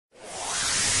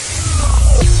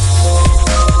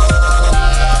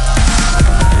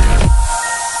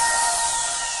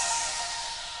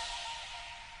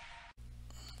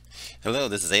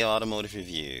this is A Automotive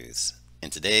Reviews,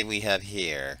 and today we have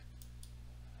here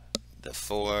the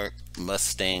Ford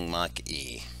Mustang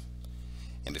Mach-E.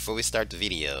 And before we start the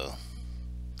video,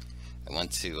 I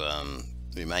want to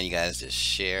remind you guys to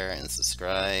share and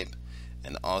subscribe,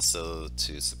 and also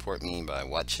to support me by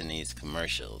watching these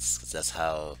commercials, because that's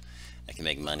how I can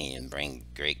make money and bring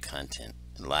great content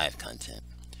and live content.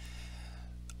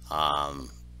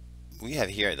 We have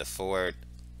here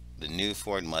the new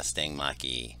Ford Mustang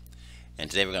Mach-E. And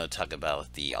today we're going to talk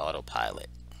about the autopilot.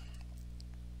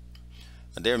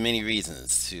 There are many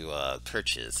reasons to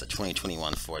purchase a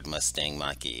 2021 Ford Mustang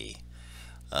Mach-E.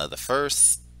 The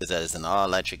first is that it's an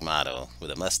all-electric model with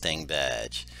a Mustang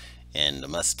badge and the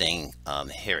Mustang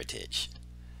heritage.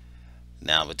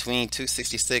 Now, between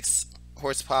 266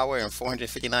 horsepower and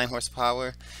 459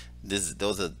 horsepower, that's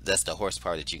the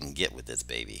horsepower that you can get with this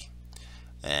baby.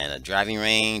 And a driving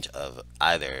range of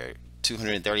either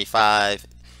 235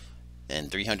 and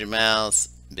 300 miles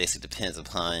basically depends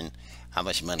upon how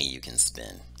much money you can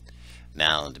spend.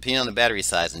 Now, depending on the battery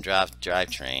size and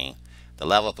drivetrain, the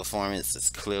level of performance is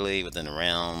clearly within the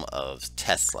realm of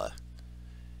Tesla.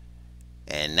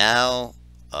 And now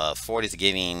Ford is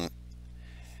giving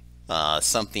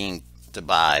something to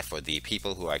buy for the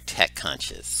people who are tech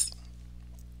conscious.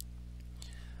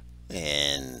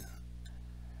 And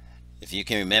if you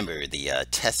can remember, the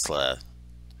Tesla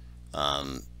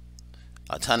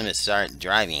autonomous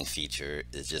driving feature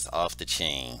is just off the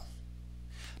chain.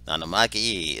 Now the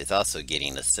Mach-E is also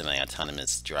getting a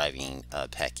semi-autonomous driving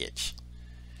package.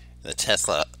 The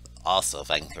Tesla also, if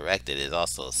I can correct it, is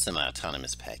also a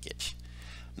semi-autonomous package.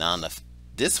 Now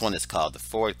this one is called the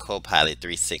Ford Co-Pilot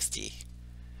 360.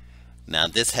 Now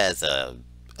this has a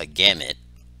gamut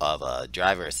of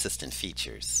driver assistant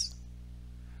features,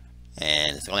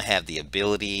 and it's going to have the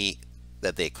ability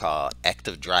that they call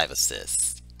active drive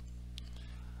assist.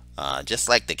 Just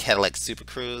like the Cadillac Super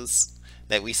Cruise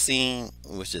that we've seen,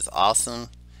 which is awesome,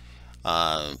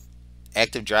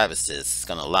 active drive assist is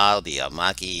going to allow the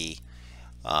Mach-E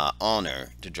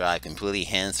owner to drive completely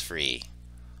hands-free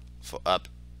for up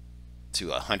to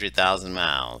 100,000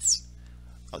 miles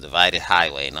of divided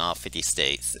highway in all 50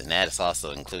 states, and that is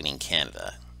also including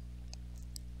Canada.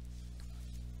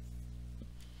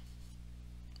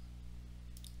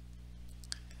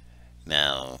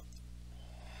 Now,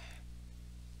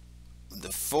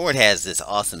 the Ford has this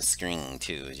awesome screen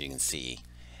too, as you can see.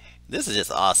 This is just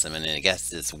awesome, and then it got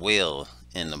this wheel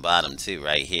in the bottom too,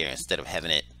 right here, instead of having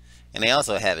it. And they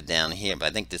also have it down here, but I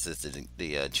think this is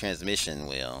the transmission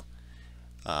wheel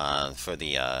for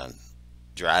the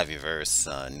drive, reverse,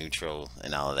 neutral,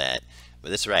 and all of that. But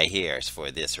this right here is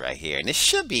for this right here, and this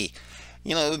should be,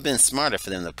 it would have been smarter for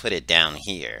them to put it down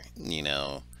here,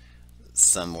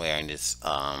 somewhere, and just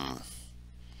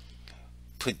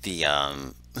put the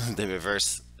the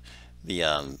reverse,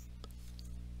 the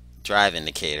drive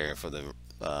indicator for the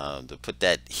to put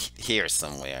that here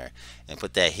somewhere, and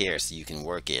put that here so you can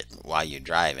work it while you're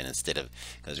driving, instead of,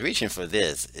 because reaching for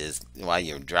this is while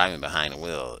you're driving behind the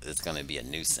wheel, it's going to be a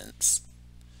nuisance.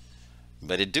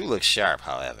 But it do look sharp,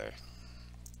 however.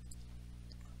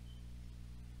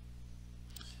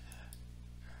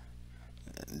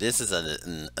 This is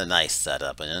a nice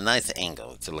setup and a nice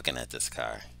angle to looking at this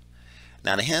car.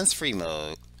 Now the hands-free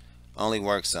mode only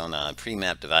works on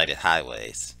pre-mapped divided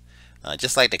highways,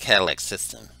 just like the Cadillac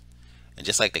system. And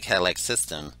just like the Cadillac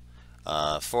system,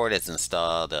 Ford has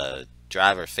installed a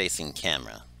driver-facing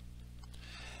camera,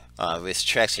 which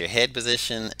tracks your head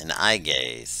position and eye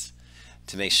gaze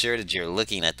to make sure that you're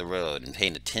looking at the road and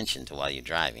paying attention to while you're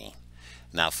driving.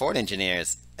 Now, Ford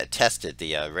engineers tested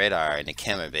the radar and the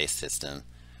camera-based system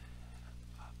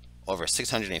over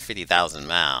 650,000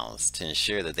 miles to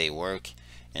ensure that they work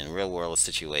in real-world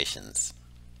situations.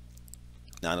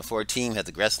 Now, the Ford team has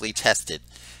aggressively tested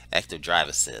active drive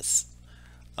assist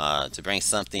to bring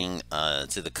something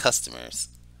to the customers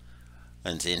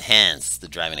and to enhance the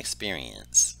driving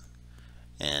experience,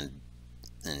 and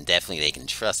definitely they can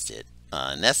trust it.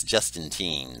 And that's Justin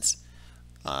Teens.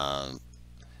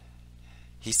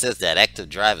 He says that active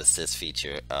drive assist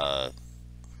feature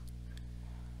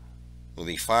will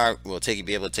be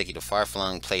able to take you to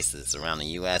far-flung places around the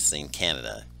U.S. and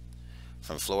Canada,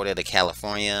 from Florida to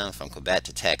California, from Quebec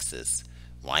to Texas,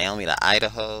 Wyoming to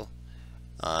Idaho,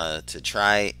 to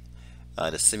try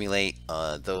to simulate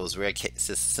those rare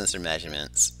sensor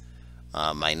measurements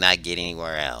might not get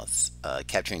anywhere else,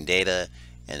 capturing data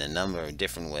in a number of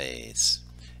different ways.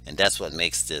 And that's what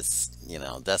makes this,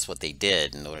 that's what they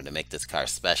did in order to make this car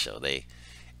special. They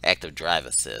active drive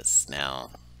assist.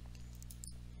 Now,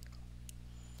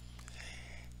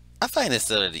 I find this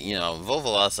sort of, Volvo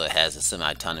also has a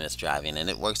semi-autonomous driving, and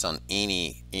it works on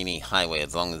any highway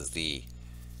as long as the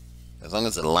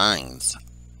lines,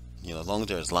 as long as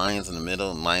there's lines in the middle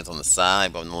and lines on the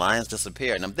side, but when the lines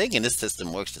disappear, and I'm thinking this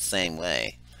system works the same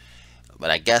way.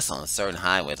 But I guess on certain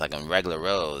highways, like on regular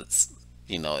roads,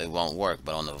 it won't work.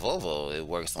 But on the Volvo, it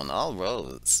works on all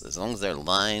roads as long as there are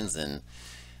lines and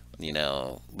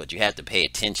But you have to pay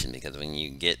attention because when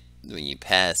you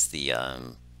pass the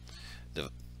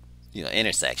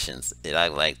intersections, it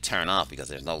like turn off because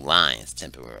there's no lines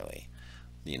temporarily.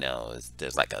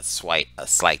 There's like a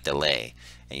slight delay,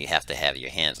 and you have to have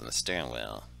your hands on the steering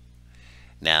wheel.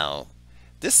 Now,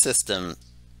 this system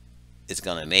is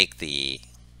going to make the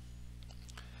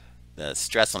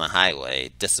stress on the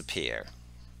highway disappear.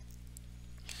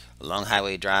 Long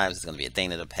highway drives is going to be a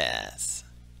thing of the past.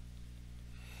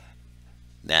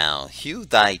 Now, Hugh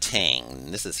Dai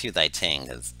Tang, this is Hugh Dai Tang,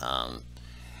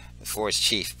 Ford's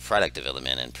chief product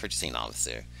development and purchasing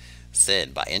officer,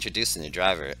 said by introducing the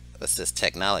driver assist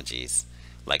technologies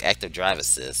like active drive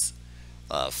assist,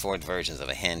 Ford versions of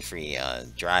a hand-free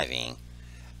driving,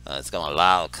 it's going to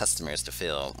allow customers to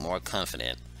feel more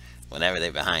confident whenever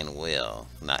they're behind the wheel.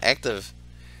 Now, active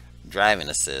driving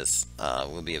assist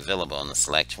will be available on the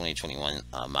select 2021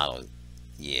 model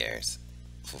years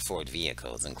for Ford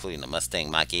vehicles, including the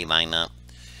Mustang Mach-E lineup.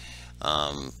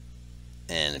 Um,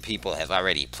 and people have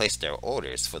already placed their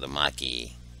orders for the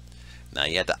Mach-E. Now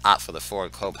you have to opt for the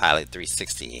Ford Copilot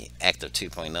 360 Active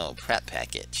 2.0 prep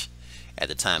package at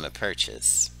the time of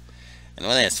purchase. And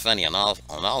one thing that's funny, on all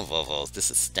Volvos,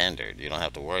 this is standard. You don't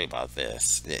have to worry about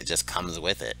this. It just comes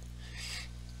with it.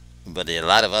 But a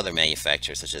lot of other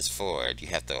manufacturers, such as Ford, you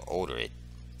have to order it,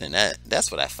 and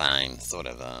that's what I find sort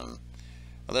of a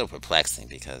little perplexing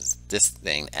because this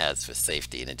thing adds for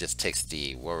safety and it just takes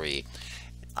the worry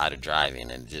out of driving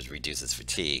and just reduces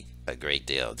fatigue a great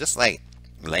deal, just like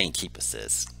lane keep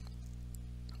assist.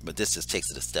 But this just takes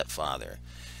it a step farther.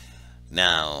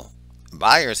 Now,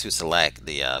 buyers who select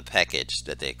the package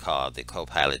that they call the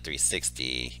Copilot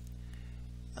 360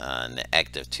 and the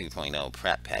Active 2.0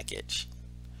 prep package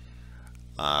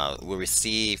will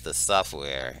receive the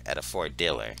software at a Ford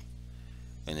dealer,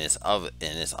 and it's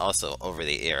also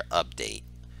over-the-air update.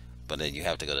 But then you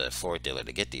have to go to the Ford dealer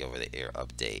to get the over-the-air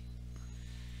update,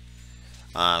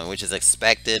 which is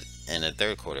expected in the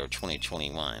third quarter of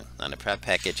 2021. Now, the prep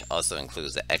package also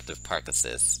includes the Active Park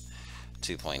Assist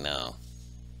 2.0,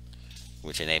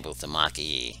 which enables the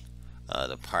Mach-E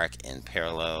to park in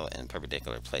parallel and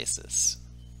perpendicular places.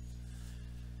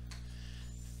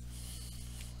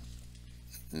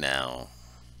 Now,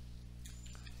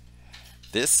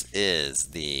 this is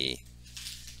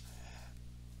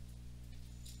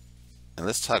and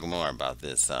let's talk more about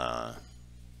this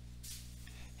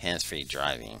hands-free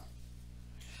driving.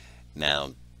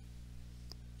 Now,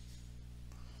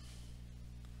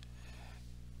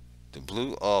 the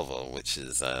blue oval, which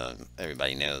is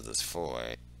everybody knows is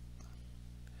Ford.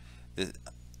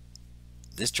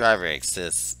 This driver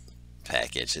assist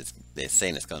package they're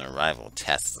saying it's going to rival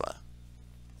Tesla.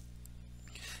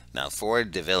 Now,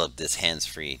 Ford developed this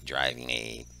hands-free driving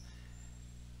aid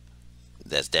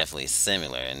that's definitely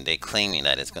similar, and they're claiming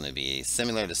that it's going to be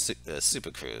similar to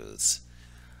Super Cruise.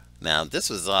 Now, this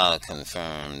was all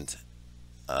confirmed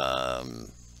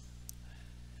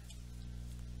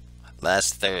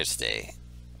last Thursday,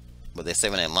 but they say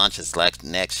when it launches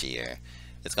next year,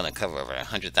 it's going to cover over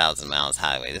 100,000 miles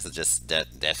highway. This is just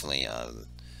definitely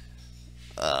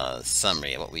a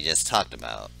summary of what we just talked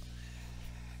about.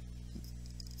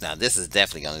 Now, this is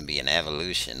definitely going to be an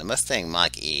evolution. The Mustang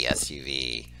Mach-E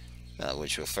SUV,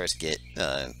 which will first get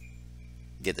the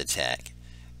tech,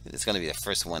 it's going to be the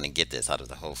first one to get this out of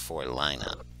the whole Ford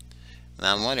lineup.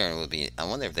 Now, I wonder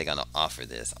if they're going to offer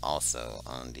this also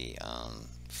on the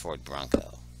Ford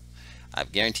Bronco. I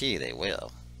guarantee you they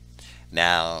will.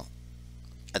 Now,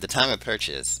 at the time of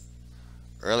purchase,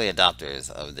 early adopters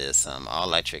of this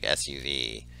all-electric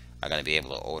SUV are going to be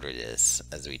able to order this,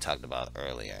 as we talked about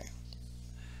earlier.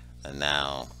 And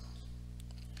now,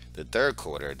 the third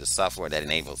quarter, the software that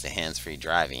enables the hands-free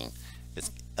driving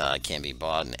can be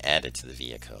bought and added to the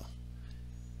vehicle.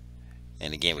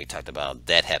 And again, we talked about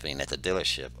that happening at the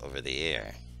dealership over the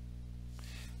air.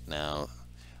 Now,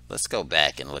 let's go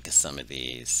back and look at some of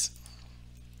these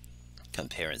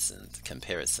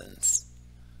comparisons.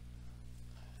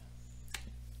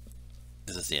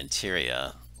 This is the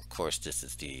interior. Of course, this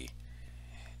is the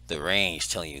range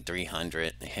telling you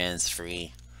 300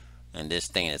 hands-free. And this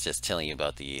thing is just telling you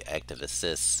about the active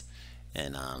assist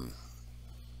and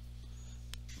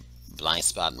blind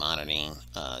spot monitoring,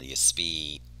 your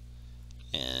speed,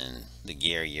 and the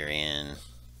gear you're in,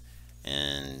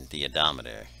 and the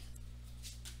odometer.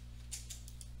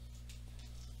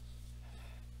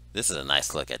 This is a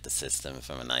nice look at the system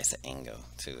from a nice angle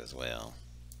too as well.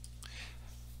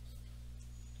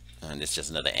 And it's just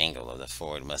another angle of the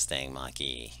Ford Mustang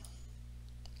Mach-E.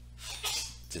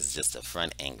 This is just the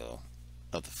front angle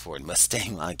of the Ford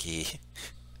Mustang Mach-E.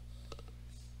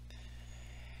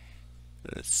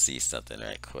 Let's see something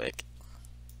right quick.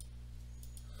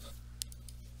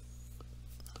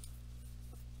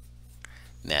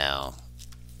 Now,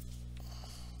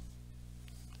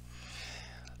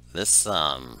 let's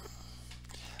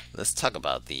talk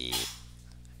about the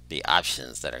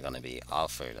options that are going to be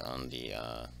offered on the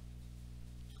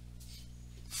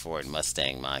Ford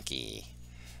Mustang Mach-E.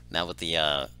 Now with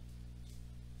the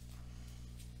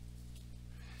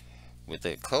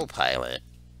co-pilot,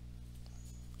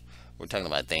 we're talking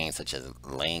about things such as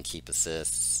lane keep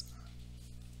assists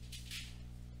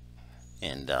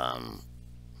and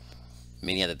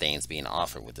many other things being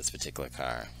offered with this particular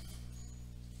car.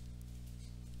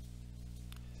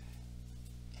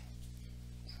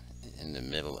 In the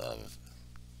middle of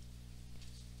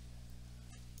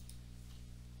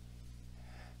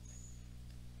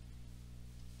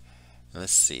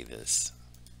let's see this.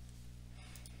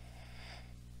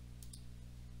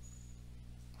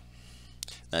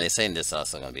 Now they're saying this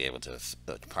also going to be able to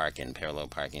park in parallel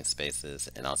parking spaces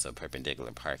and also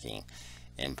perpendicular parking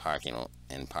in parking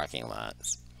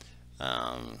lots.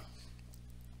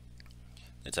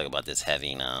 They talk about this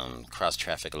having cross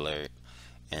traffic alert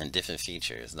and different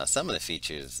features. Now some of the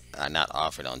features are not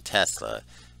offered on Tesla,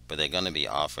 but they're going to be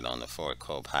offered on the Ford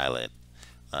Co-Pilot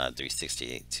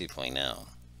 360 2.0.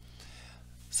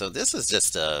 So this is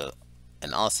just an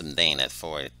awesome thing that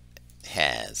Ford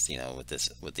has,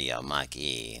 with the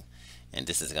Mach-E, and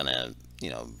this is gonna,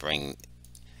 bring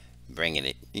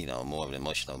it, more of an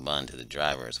emotional bond to the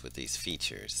drivers with these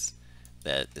features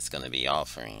that it's going to be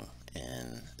offering,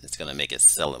 and it's going to make it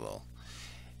sellable.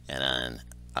 And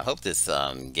I hope this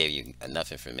gave you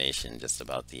enough information just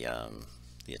about the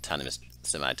autonomous,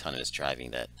 semi-autonomous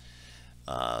driving that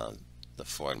the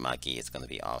Ford Mach-E is going to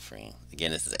be offering.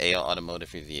 Again, this is AO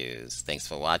Automotive Reviews. Thanks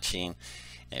for watching,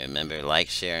 and remember, like,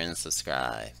 share, and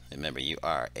subscribe. Remember, you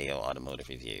are AO Automotive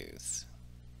Reviews.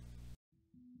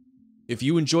 If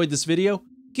you enjoyed this video,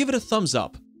 give it a thumbs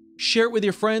up, share it with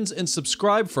your friends, and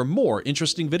subscribe for more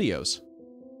interesting videos.